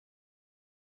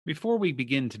Before we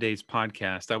begin today's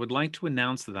podcast, I would like to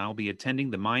announce that I'll be attending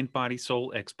the Mind Body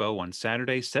Soul Expo on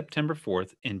Saturday, September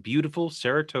 4th in beautiful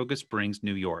Saratoga Springs,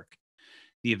 New York.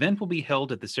 The event will be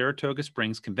held at the Saratoga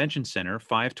Springs Convention Center,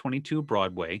 522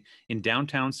 Broadway, in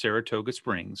downtown Saratoga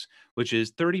Springs, which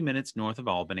is 30 minutes north of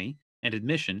Albany, and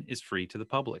admission is free to the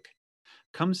public.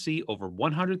 Come see over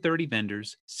 130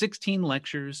 vendors, 16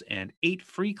 lectures, and 8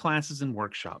 free classes and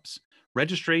workshops.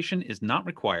 Registration is not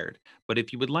required, but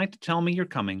if you would like to tell me you're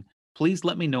coming, please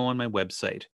let me know on my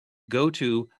website. Go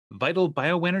to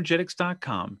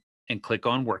vitalbioenergetics.com and click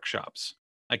on workshops.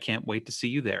 I can't wait to see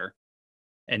you there.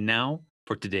 And now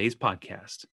for today's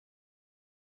podcast.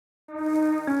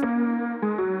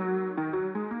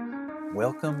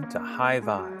 Welcome to High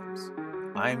Vibes.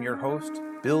 I am your host,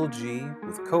 Bill G,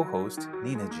 with co-host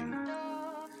Nina G.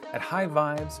 At High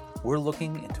Vibes, we're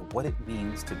looking into what it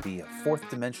means to be a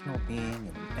fourth-dimensional being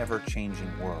in an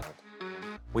ever-changing world.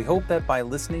 We hope that by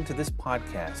listening to this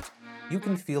podcast, you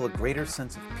can feel a greater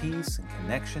sense of peace and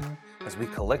connection as we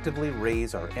collectively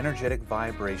raise our energetic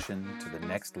vibration to the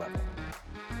next level.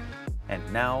 And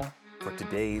now for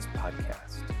today's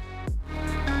podcast.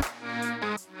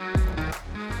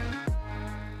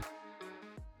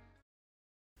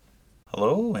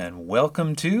 Hello and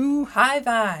welcome to High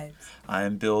Vibes.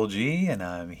 I'm Bill G and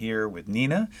I'm here with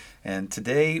Nina, and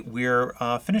today we're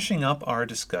finishing up our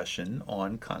discussion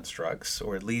on constructs,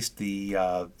 or at least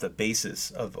the basis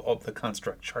of the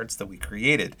construct charts that we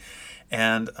created.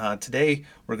 And today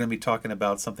we're going to be talking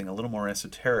about something a little more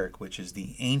esoteric, which is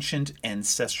the ancient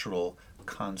ancestral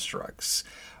constructs.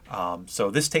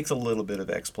 So this takes a little bit of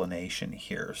explanation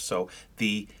here. So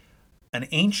an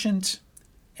ancient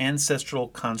ancestral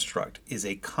construct is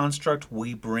a construct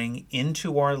we bring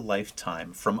into our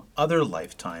lifetime from other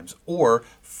lifetimes or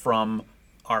from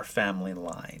our family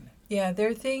line. Yeah, there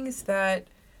are things that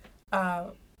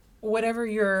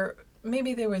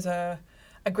maybe there was a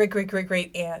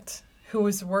great aunt who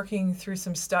was working through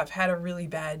some stuff, had a really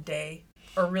bad day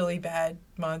or really bad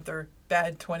month or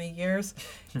bad 20 years.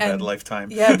 Bad lifetime.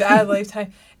 Yeah, bad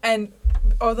lifetime. And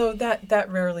although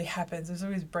that rarely happens, there's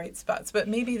always bright spots. But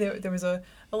maybe there was a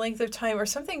length of time or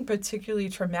something particularly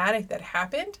traumatic that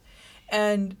happened.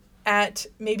 And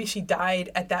maybe she died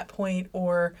at that point,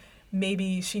 or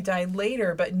maybe she died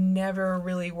later, but never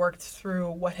really worked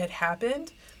through what had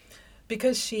happened.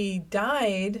 Because she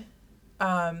died,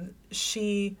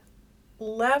 she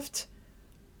left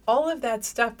all of that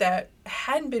stuff that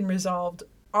hadn't been resolved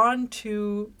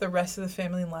onto the rest of the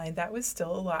family line that was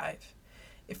still alive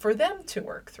for them to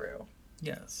work through.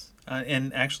 Yes.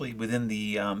 And actually within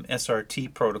the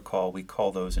SRT protocol, we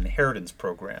call those inheritance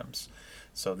programs.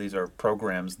 So these are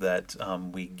programs that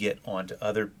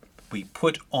we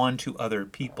put onto other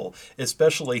people,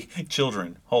 especially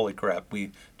children. Holy crap,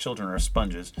 children are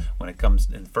sponges. When it comes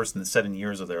in the 7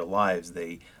 years of their lives,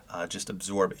 they just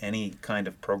absorb any kind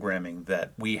of programming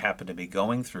that we happen to be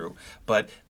going through. But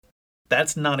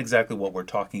that's not exactly what we're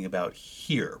talking about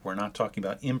here. We're not talking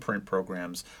about imprint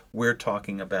programs. We're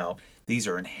talking about these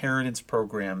are inheritance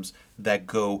programs that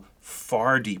go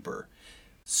far deeper.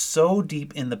 So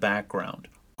deep in the background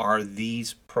are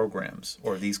these programs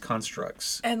or these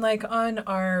constructs. And like on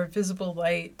our visible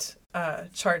light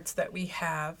charts that we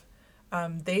have,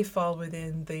 they fall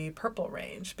within the purple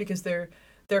range because they're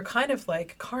kind of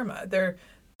like karma. They're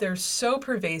so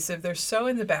pervasive. They're so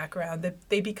in the background that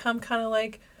they become kind of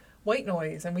like white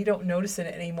noise, and we don't notice it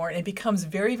anymore. And it becomes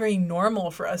very, very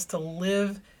normal for us to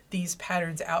live these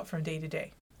patterns out from day to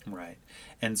day. Right.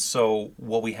 And so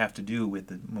what we have to do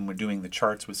when we're doing the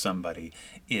charts with somebody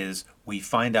is we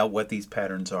find out what these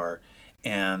patterns are,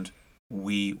 and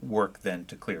we work then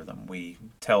to clear them. We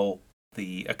go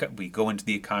into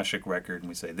the Akashic record and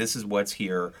we say, this is what's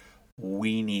here.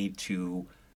 We need to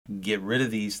get rid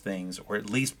of these things, or at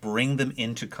least bring them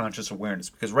into conscious awareness,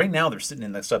 because right now they're sitting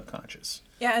in the subconscious.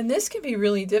 Yeah, and this can be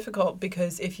really difficult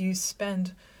because if you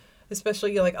spend,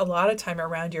 especially like a lot of time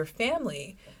around your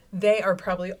family, they are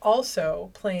probably also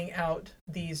playing out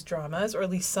these dramas, or at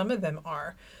least some of them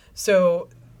are. So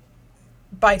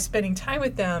by spending time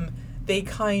with them, they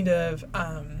kind of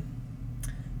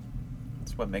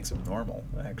It's what makes it normal,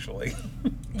 actually.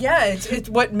 Yeah, it's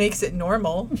what makes it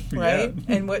normal, right?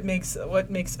 Yeah. And what makes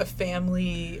a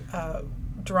family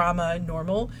drama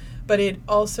normal. But it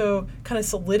also kind of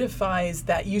solidifies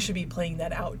that you should be playing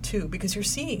that out too, because you're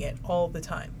seeing it all the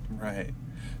time. Right.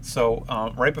 So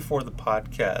right before the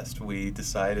podcast, we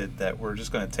decided that we're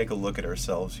just going to take a look at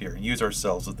ourselves here and use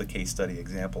ourselves as the case study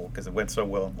example, because it went so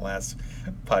well in the last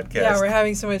podcast. Yeah, we're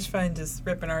having so much fun just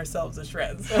ripping ourselves to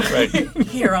shreds. Right.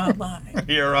 Here online.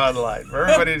 Here online for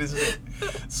everybody to see.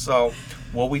 So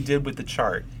what we did with the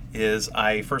chart is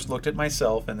I first looked at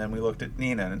myself, and then we looked at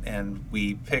Nina, and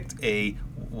we picked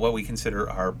what we consider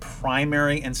our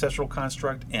primary ancestral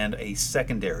construct and a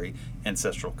secondary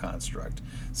ancestral construct.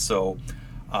 So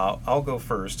I'll go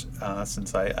first,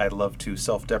 since I love to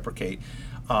self-deprecate.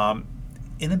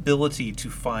 Inability to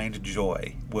find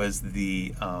joy was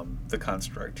the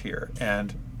construct here,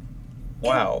 and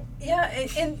wow.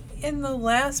 In the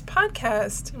last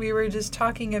podcast, we were just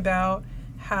talking about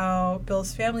how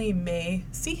Bill's family may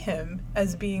see him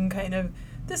as being kind of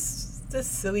this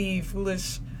silly,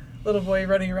 foolish little boy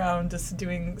running around just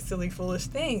doing silly, foolish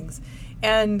things.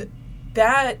 And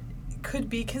that could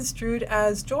be construed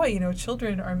as joy. You know,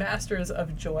 children are masters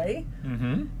of joy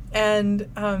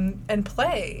and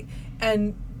play.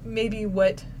 And maybe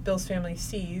what Bill's family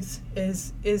sees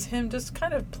is him just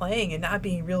kind of playing and not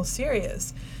being real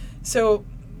serious. So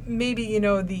maybe, you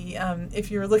know, the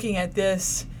if you're looking at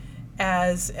this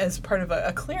as part of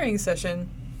a clearing session,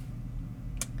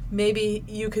 maybe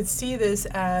you could see this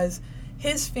as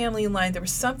his family line. There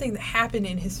was something that happened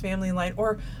in his family line,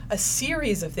 or a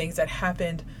series of things that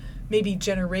happened, maybe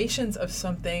generations of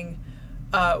something,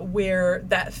 where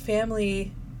that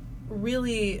family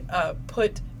really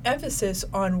put emphasis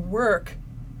on work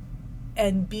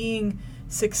and being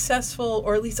successful,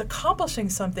 or at least accomplishing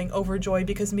something, over joy,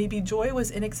 because maybe joy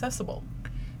was inaccessible.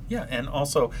 Yeah, and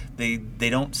also they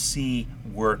don't see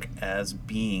work as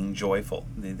being joyful.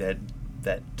 They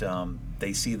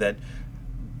see that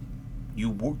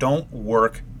you don't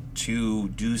work to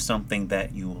do something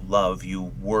that you love. You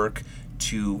work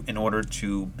in order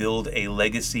to build a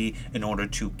legacy, in order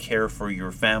to care for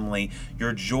your family.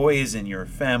 Your joy is in your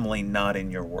family, not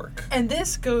in your work. And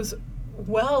this goes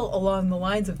well along the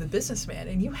lines of the businessman.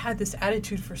 And you had this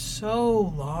attitude for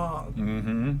so long.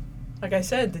 Mm-hmm. Like I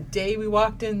said, the day we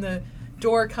walked in the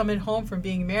door coming home from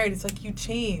being married, it's like you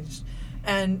changed.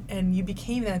 And you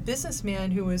became that businessman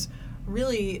who was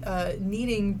really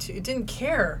didn't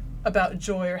care about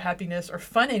joy or happiness or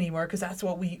fun anymore, because that's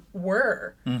what we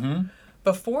were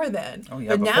before then. Oh, yeah,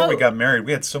 but before now, we got married,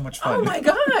 we had so much fun. Oh, my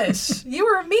gosh. You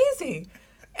were amazing.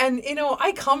 And, you know,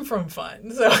 I come from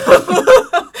fun.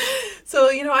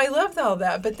 So, you know, I loved all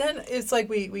that. But then it's like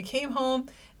we came home,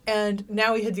 and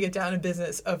now we had to get down to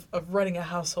business of running a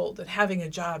household and having a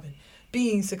job and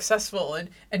being successful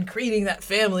and creating that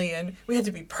family, and we had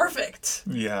to be perfect.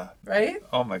 Yeah. Right?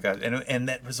 Oh my God. And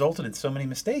that resulted in so many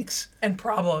mistakes. And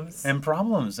problems. I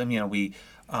mean, you know, we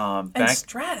and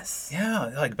stress. Yeah,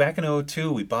 like back in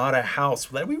 2002, we bought a house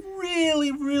that we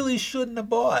really, really shouldn't have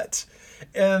bought.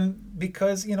 And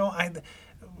because, you know,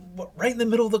 right in the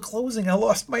middle of the closing, I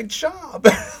lost my job.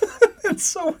 And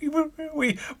so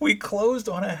we closed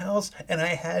on a house, and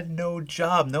I had no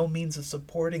job, no means of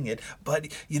supporting it. But,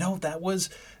 you know,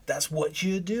 that's what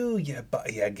you do. You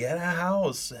get a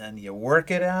house, and you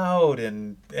work it out,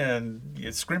 and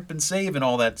you scrimp and save and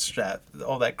all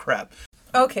that crap.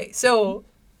 Okay, so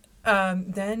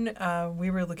then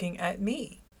we were looking at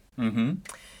me. Mm-hmm.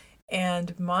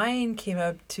 And mine came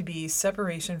up to be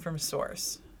separation from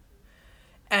source.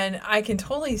 And I can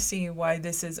totally see why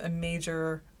this is a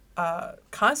major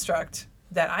construct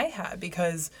that I had,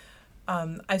 because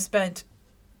I've spent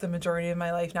the majority of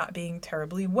my life not being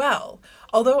terribly well.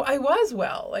 Although I was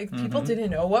well. Like, people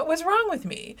didn't know what was wrong with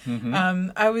me.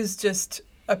 I was just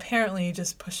apparently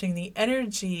just pushing the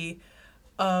energy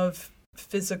of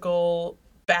physical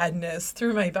badness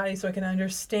through my body so I can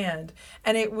understand.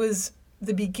 And it was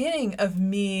the beginning of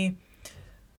me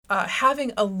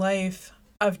having a life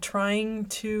of trying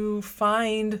to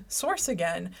find source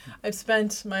again. I've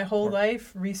spent my whole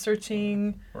life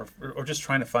researching... Or just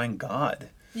trying to find God.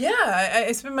 Yeah,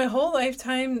 I spent my whole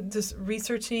lifetime just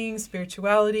researching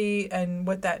spirituality and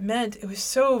what that meant. It was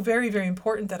so very, very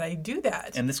important that I do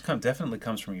that. And this definitely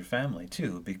comes from your family,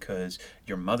 too, because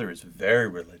your mother is very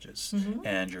religious,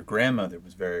 and your grandmother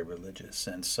was very religious.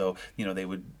 And so, you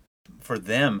know, for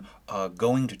them,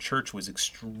 going to church was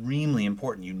extremely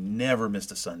important. You never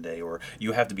missed a Sunday, or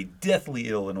you have to be deathly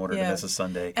ill in order to miss a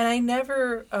Sunday. And I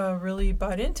never really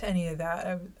bought into any of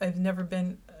that. I've never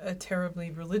been a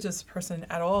terribly religious person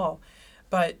at all.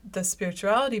 But the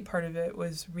spirituality part of it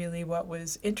was really what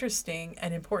was interesting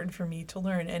and important for me to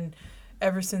learn. And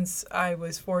ever since I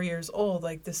was 4 years old,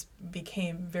 like, this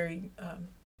became very,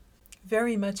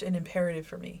 very much an imperative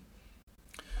for me.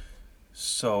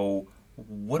 So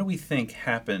what do we think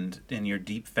happened in your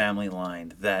deep family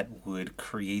line that would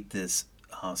create this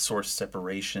source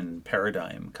separation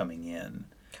paradigm coming in?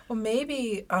 Well,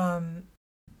 maybe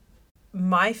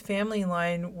my family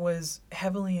line was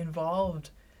heavily involved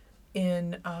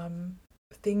in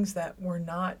things that were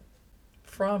not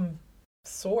from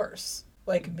source.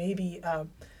 Like, maybe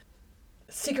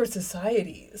secret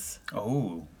societies.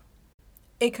 Oh.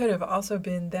 It could have also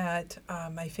been that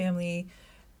my family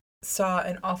saw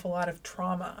an awful lot of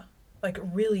trauma, like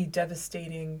really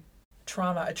devastating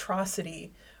trauma,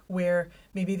 atrocity, where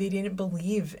maybe they didn't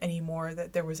believe anymore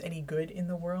that there was any good in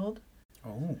the world.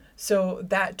 Oh. So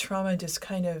that trauma just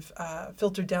kind of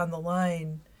filtered down the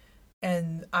line.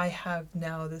 And I have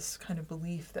now this kind of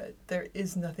belief that there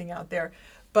is nothing out there.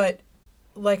 But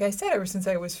like I said, ever since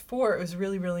I was 4, it was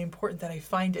really, really important that I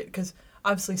find it, because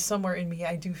obviously somewhere in me,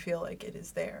 I do feel like it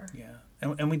is there. Yeah.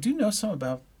 And we do know some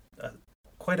about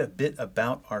quite a bit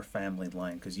about our family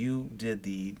line, because you did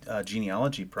the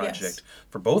genealogy project Yes.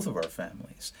 for both of our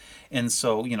families. And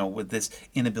so, with this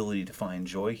inability to find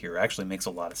joy here actually makes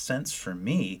a lot of sense for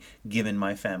me, given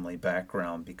my family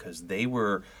background, because they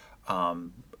were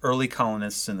early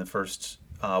colonists in the first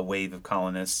wave of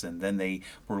colonists, and then they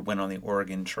went on the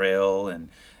Oregon Trail and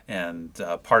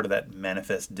part of that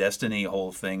manifest destiny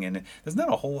whole thing, and there's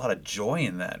not a whole lot of joy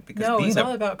in that, because No, being it's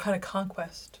all about kind of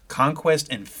conquest. conquest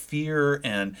and fear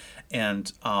and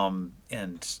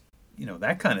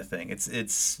that kind of thing.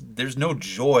 It's there's no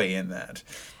joy in that.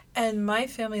 And my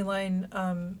family line,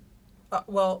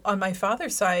 well, on my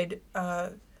father's side,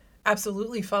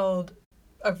 absolutely followed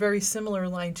a very similar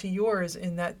line to yours,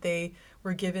 in that they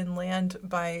were given land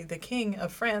by the King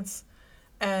of France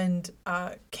and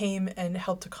came and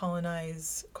helped to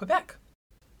colonize Quebec.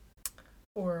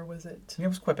 Or was it? Yeah, it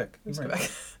was Quebec. It was Right.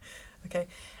 Quebec. Okay.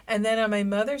 And then on my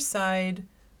mother's side,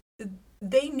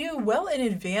 they knew well in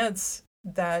advance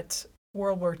that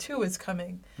World War II was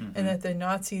coming, Mhm. and that the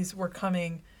Nazis were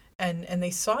coming, and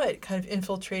they saw it kind of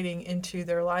infiltrating into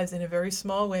their lives in a very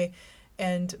small way.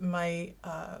 And my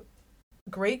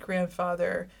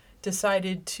great-grandfather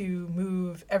decided to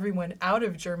move everyone out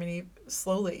of Germany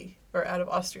slowly, or out of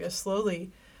Austria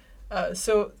slowly.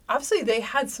 So obviously they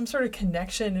had some sort of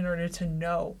connection in order to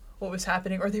know what was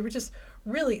happening, or they were just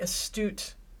really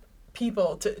astute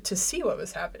people to see what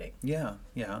was happening. Yeah,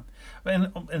 yeah,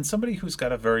 and somebody who's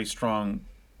got a very strong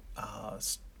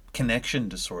connection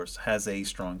to source has a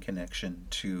strong connection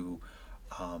to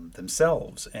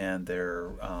themselves and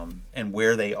their and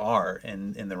where they are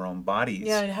in their own bodies.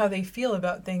 Yeah, and how they feel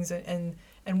about things, and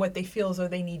what they feel as though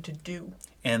they need to do.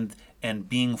 And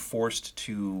being forced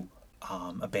to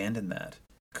abandon that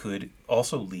could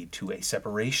also lead to a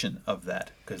separation of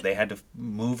that, because they had to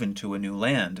move into a new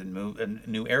land and move a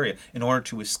new area in order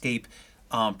to escape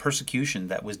persecution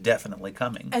that was definitely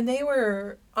coming. And they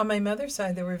were, on my mother's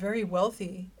side, they were very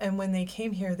wealthy. And when they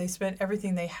came here, they spent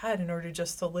everything they had in order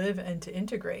just to live and to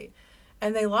integrate.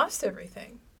 And they lost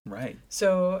everything. Right.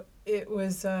 So it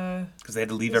was... Because they had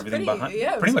to leave everything pretty- behind.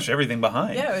 yeah, it pretty was- much everything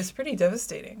behind. Yeah, it was pretty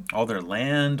devastating. All their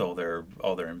land, all their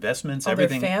investments, All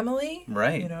everything. their family.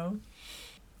 Right. You know,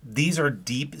 These are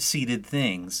deep-seated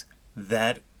things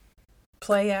that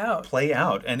play out.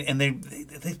 and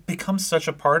they've become such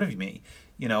a part of me,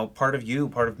 part of you,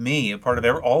 part of me, a part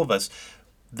of all of us,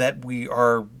 that we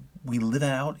live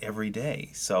out every day.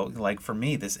 So like for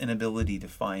me, this inability to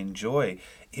find joy,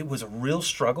 it was a real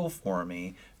struggle for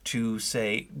me to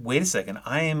say, wait a second,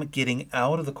 I am getting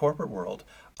out of the corporate world.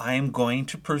 I am going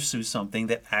to pursue something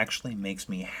that actually makes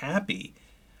me happy.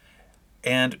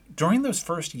 And during those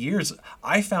first years,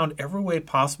 I found every way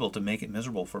possible to make it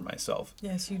miserable for myself.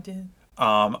 Yes, you did.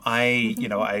 I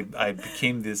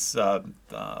became this. I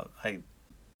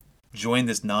joined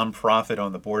this nonprofit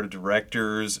on the board of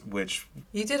directors, which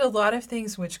You did a lot of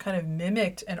things which kind of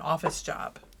mimicked an office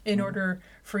job in order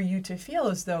for you to feel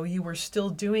as though you were still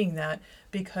doing that,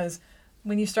 because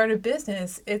when you start a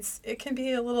business, it can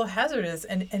be a little hazardous,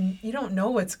 and you don't know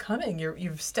what's coming.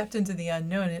 You've stepped into the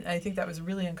unknown, and I think that was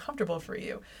really uncomfortable for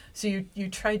you. So you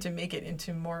tried to make it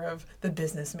into more of the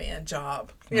businessman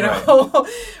job, Right.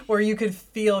 where you could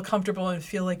feel comfortable and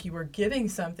feel like you were giving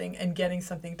something and getting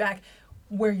something back,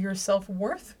 where your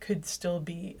self-worth could still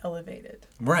be elevated.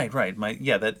 right.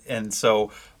 And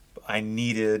so I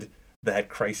needed that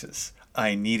crisis.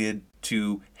 I needed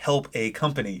to help a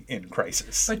company in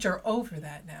crisis. But you're over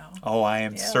that now. Oh, I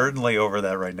am Yeah. certainly over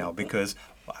that right now, because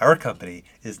our company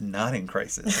is not in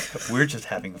crisis. We're just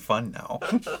having fun now.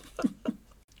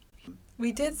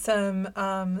 We did some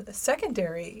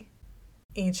secondary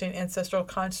ancient ancestral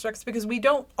constructs, because we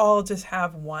don't all just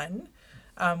have one.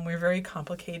 We're very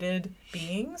complicated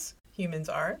beings. Humans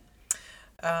are.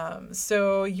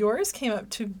 So yours came up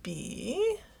to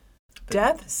be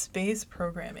death space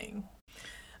programming.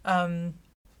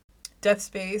 Death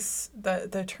space,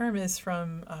 the term is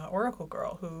from Oracle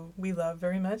Girl, who we love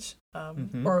very much,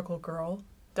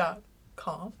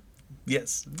 oraclegirl.com.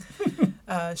 Yes.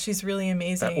 She's really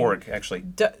amazing. .org, actually.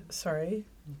 Sorry.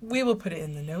 We will put it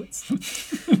in the notes.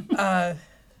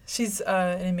 She's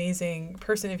an amazing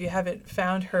person. If you haven't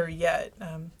found her yet,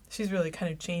 she's really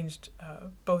kind of changed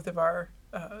both of our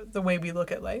the way we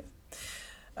look at life.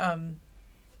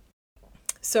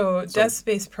 So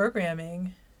desk-based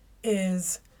programming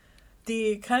is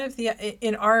the kind of the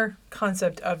in our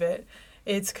concept of it.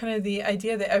 It's kind of the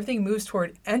idea that everything moves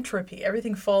toward entropy.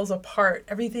 Everything falls apart.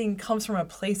 Everything comes from a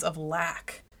place of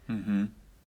lack. Mm-hmm.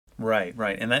 Right,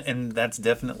 right, and that's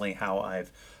definitely how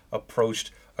I've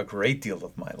approached a great deal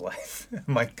of my life.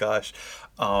 My gosh,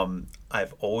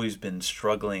 I've always been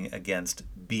struggling against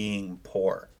being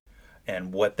poor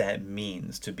and what that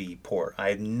means to be poor.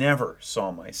 I never saw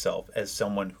myself as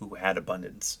someone who had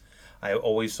abundance. I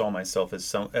always saw myself as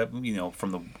some,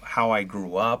 from how I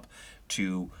grew up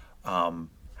to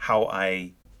how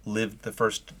I lived the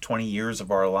first 20 years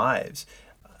of our lives.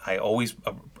 I always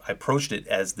approached it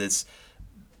as this,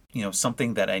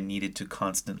 something that I needed to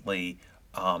constantly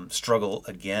struggle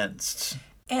against.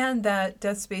 And that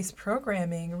desk-based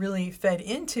programming really fed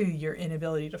into your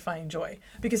inability to find joy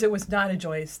because it was not a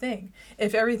joyous thing.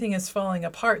 If everything is falling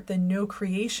apart, then no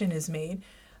creation is made.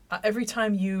 Every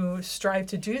time you strive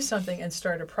to do something and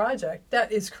start a project,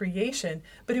 that is creation,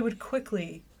 but it would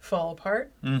quickly fall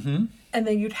apart. Mm-hmm. And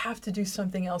then you'd have to do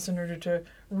something else in order to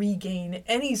regain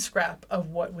any scrap of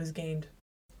what was gained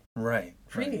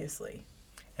previously.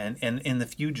 Right. And in the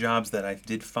few jobs that I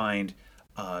did find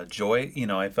joy,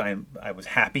 if I was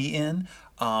happy in,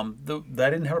 I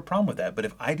didn't have a problem with that. But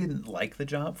if I didn't like the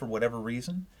job for whatever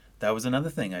reason, that was another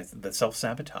thing. The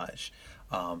self-sabotage,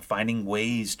 finding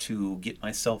ways to get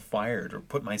myself fired or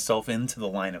put myself into the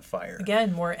line of fire.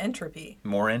 Again, more entropy.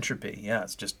 More entropy, yeah.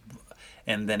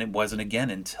 And then it wasn't again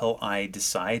until I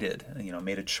decided,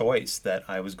 made a choice that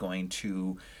I was going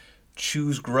to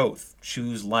choose growth,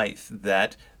 choose life,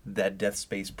 that death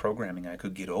space programming I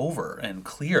could get over and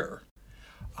clear.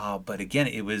 But again,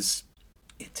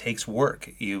 it takes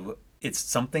work. It's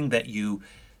something that you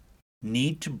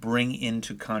need to bring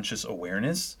into conscious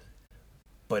awareness,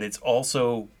 but it's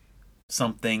also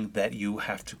something that you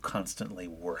have to constantly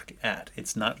work at.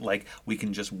 It's not like we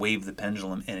can just wave the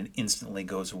pendulum and it instantly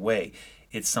goes away.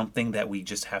 It's something that we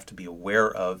just have to be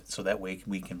aware of so that way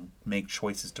we can make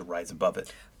choices to rise above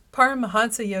it.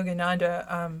 Paramahansa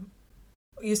Yogananda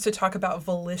used to talk about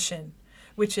volition,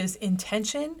 which is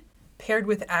intention paired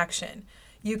with action.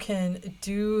 You can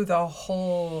do the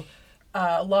whole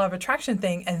law of attraction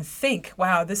thing and think,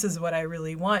 wow, this is what I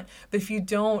really want. But if you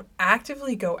don't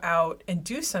actively go out and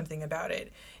do something about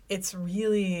it, it's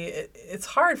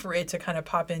hard for it to kind of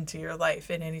pop into your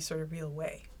life in any sort of real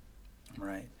way.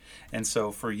 Right. And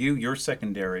so for you, your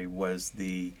secondary was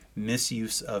the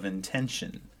misuse of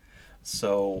intention.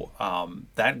 So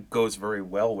that goes very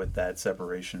well with that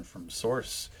separation from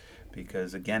source,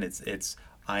 because again, it's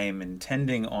I am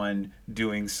intending on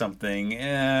doing something,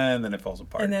 and then it falls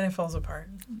apart.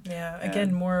 Yeah.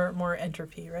 Again, more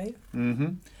entropy, right?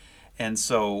 Mm-hmm. And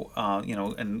so,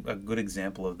 and a good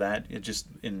example of that, it just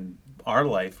in our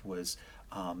life was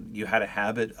you had a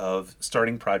habit of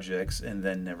starting projects and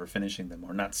then never finishing them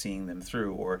or not seeing them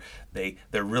through, or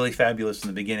they're really fabulous in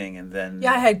the beginning and then...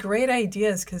 Yeah, I had great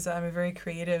ideas because I'm a very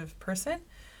creative person,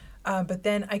 but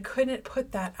then I couldn't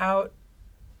put that out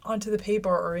onto the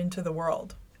paper or into the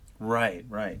world. Right.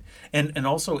 And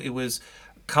also it was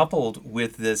coupled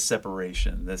with this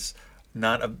separation, this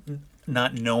not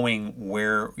knowing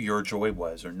where your joy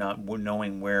was, or not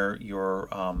knowing where your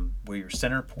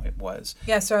center point was.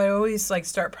 Yeah, so I always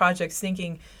start projects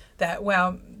thinking that,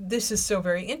 wow, this is so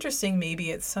very interesting. Maybe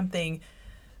it's something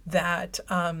that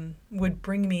would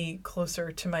bring me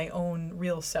closer to my own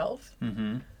real self.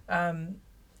 Mm-hmm.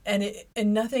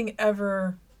 And nothing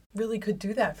ever really could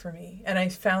do that for me. And I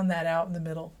found that out in the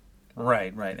middle.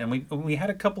 Right. And we had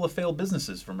a couple of failed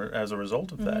businesses as a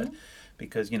result of that. Mm-hmm.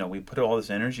 Because, we put all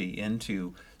this energy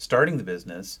into starting the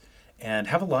business and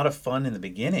have a lot of fun in the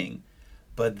beginning,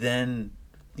 but then,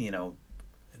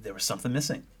 there was something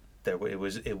missing. There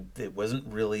was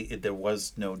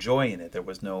no joy in it. There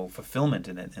was no fulfillment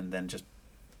in it. And then just...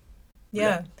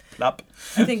 Yeah. Up.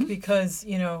 I think because,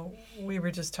 we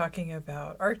were just talking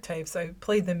about archetypes. I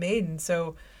played the maiden,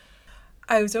 so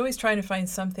I was always trying to find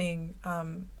something.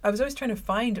 I was always trying to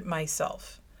find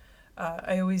myself.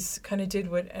 I always kind of did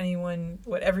what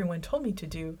everyone told me to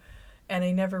do, and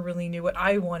I never really knew what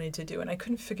I wanted to do, and I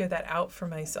couldn't figure that out for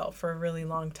myself for a really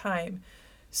long time.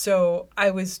 So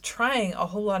I was trying a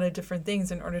whole lot of different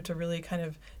things in order to really kind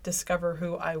of discover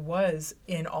who I was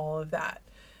in all of that,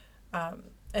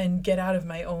 and get out of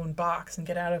my own box and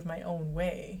get out of my own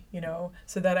way,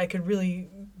 so that I could really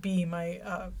be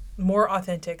my more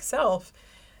authentic self.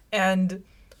 And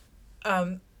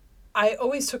I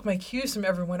always took my cues from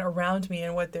everyone around me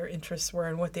and what their interests were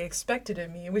and what they expected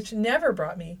of me, which never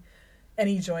brought me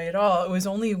any joy at all. It was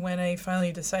only when I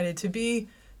finally decided to be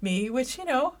me, which,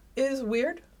 is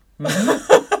weird.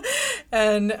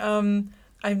 And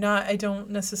I don't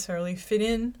necessarily fit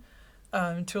in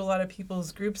to a lot of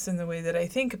people's groups in the way that I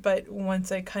think. But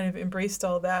once I kind of embraced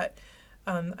all that,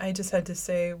 I just had to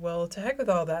say, well, to heck with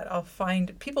all that.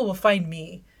 People will find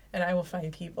me, and I will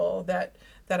find people that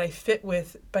I fit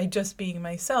with by just being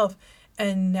myself.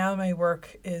 And now my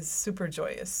work is super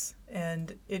joyous,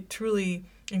 and it truly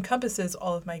encompasses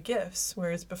all of my gifts.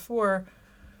 Whereas before,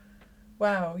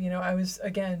 wow, I was,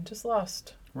 again, just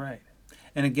lost. Right.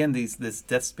 And again, this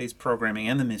death space programming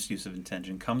and the misuse of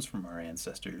intention comes from our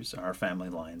ancestors, our family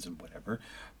lines and whatever,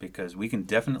 because we can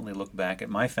definitely look back at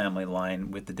my family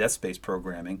line with the death space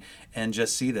programming and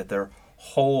just see that their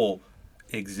whole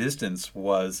existence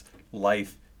was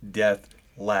life, death,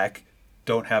 lack,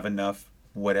 don't have enough,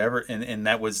 whatever. And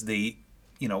that was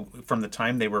from the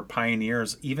time they were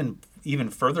pioneers, even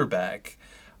further back,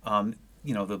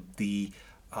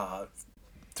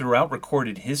 throughout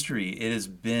recorded history, it has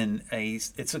been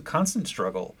it's a constant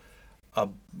struggle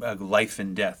of life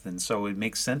and death. And so it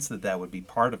makes sense that would be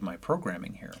part of my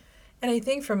programming here. And I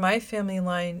think from my family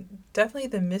line, definitely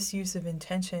the misuse of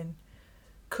intention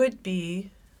could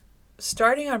be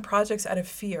starting on projects out of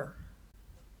fear,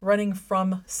 running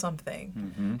from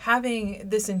something, having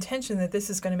this intention that this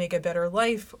is going to make a better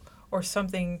life or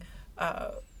something.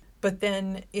 But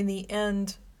then in the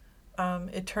end,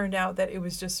 it turned out that it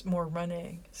was just more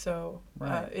running. So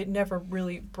it never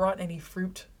really brought any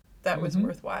fruit that was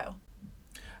worthwhile.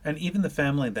 And even the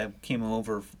family that came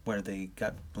over where they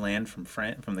got land from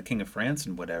the King of France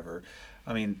and whatever,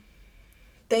 I mean,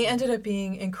 they ended up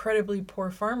being incredibly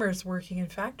poor farmers working in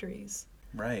factories.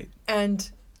 Right. And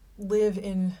live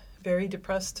in very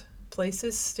depressed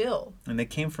places still. And they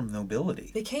came from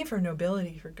nobility. They came from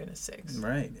nobility, for goodness sakes.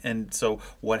 Right. And so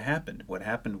what happened? What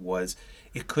happened was,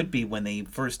 it could be when they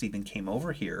first even came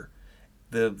over here,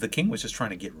 the king was just trying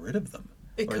to get rid of them.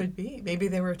 It could be. Maybe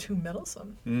they were too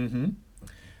meddlesome.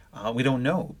 We don't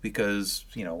know because,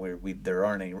 there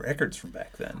aren't any records from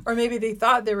back then. Or maybe they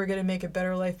thought they were going to make a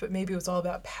better life, but maybe it was all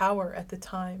about power at the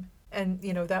time. And,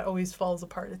 that always falls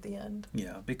apart at the end.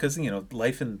 Yeah, because,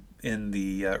 life in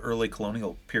the early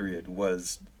colonial period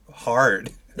was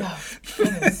hard. Oh,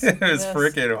 goodness. It was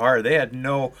freaking hard.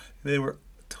 They were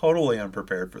totally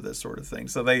unprepared for this sort of thing.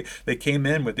 So they came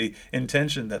in with the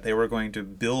intention that they were going to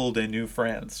build a new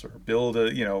France or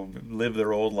live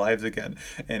their old lives again.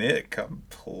 And it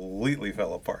completely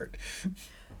fell apart.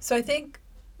 So I think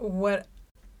what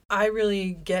I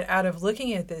really get out of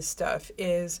looking at this stuff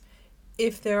is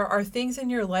if there are things in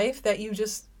your life that you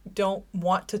just don't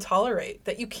want to tolerate,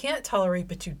 that you can't tolerate,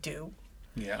 but you do.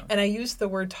 Yeah. And I use the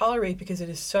word tolerate because it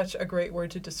is such a great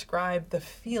word to describe the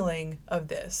feeling of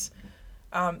this.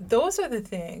 Those are the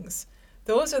things,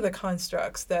 those are the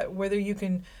constructs that whether you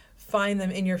can find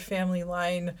them in your family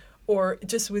line or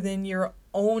just within your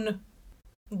own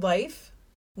life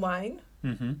line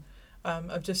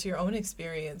of just your own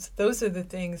experience, those are the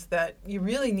things that you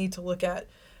really need to look at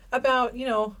about,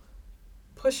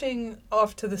 pushing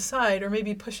off to the side or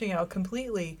maybe pushing out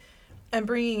completely and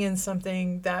bringing in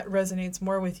something that resonates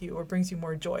more with you or brings you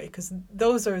more joy, because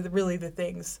those are really the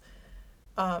things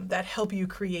that help you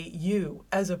create you,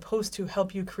 as opposed to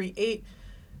help you create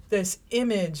this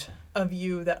image of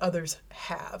you that others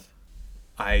have.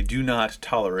 I do not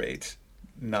tolerate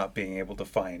not being able to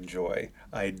find joy.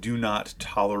 I do not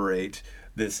tolerate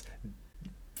this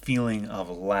feeling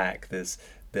of lack, this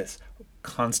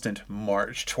constant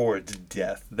march towards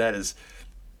death. That is,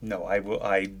 no,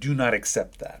 I do not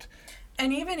accept that.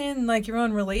 And even in your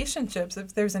own relationships,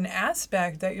 if there's an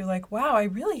aspect that you're like, wow, I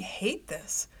really hate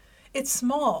this. It's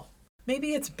small.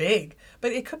 Maybe it's big,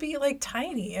 but it could be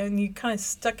tiny, and you kind of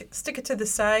stick it to the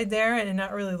side there and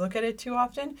not really look at it too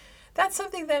often. That's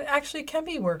something that actually can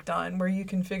be worked on, where you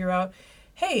can figure out,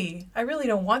 hey, I really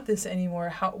don't want this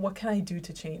anymore. What can I do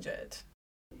to change it?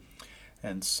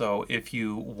 And so if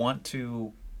you want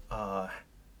to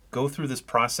go through this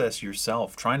process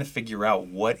yourself, trying to figure out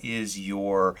what is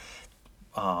your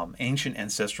ancient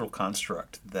ancestral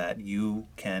construct that you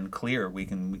can clear, we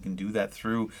can do that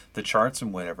through the charts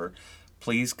and whatever,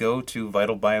 please go to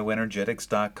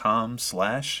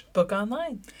vitalbioenergetics.com/book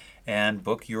online and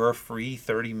book your free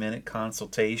 30-minute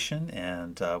consultation,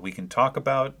 and we can talk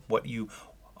about what you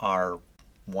are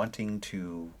wanting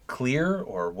to clear,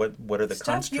 or what are the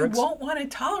stuff constructs you won't want to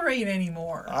tolerate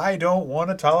anymore. I don't want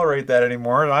to tolerate that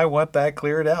anymore, and I want that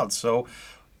cleared out. So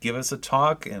give us a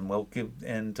talk, and we'll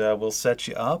set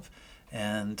you up,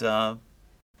 and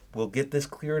we'll get this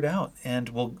cleared out, and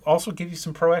we'll also give you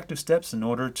some proactive steps in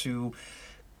order to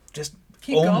just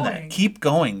own that. Keep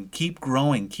going, keep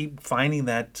growing, keep finding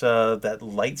that that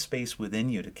light space within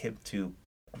you to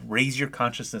raise your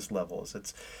consciousness levels.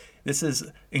 This is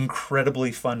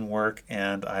incredibly fun work,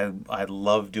 and I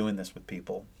love doing this with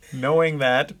people. Knowing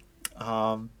that,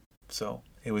 so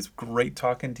it was great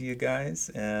talking to you guys,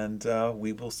 and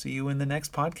we will see you in the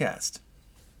next podcast.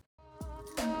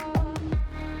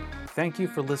 Thank you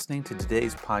for listening to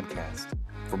today's podcast.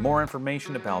 For more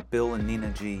information about Bill and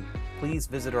Nina G, please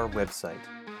visit our website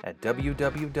at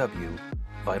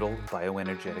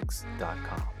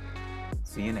www.vitalbioenergetics.com.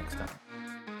 See you next time.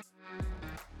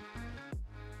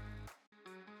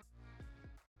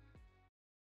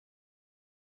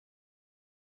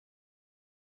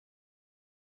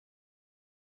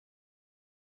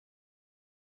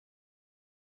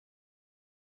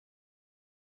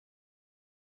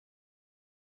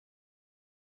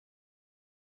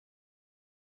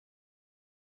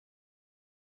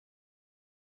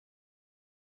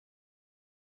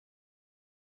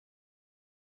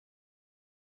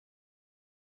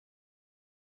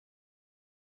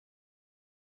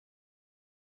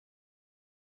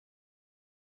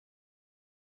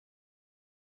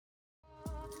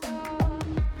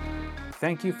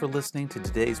 Thank you for listening to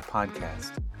today's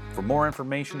podcast. For more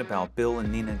information about Bill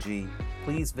and Nina G,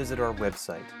 please visit our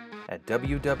website at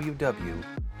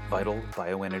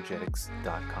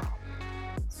www.vitalbioenergetics.com.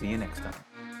 See you next time.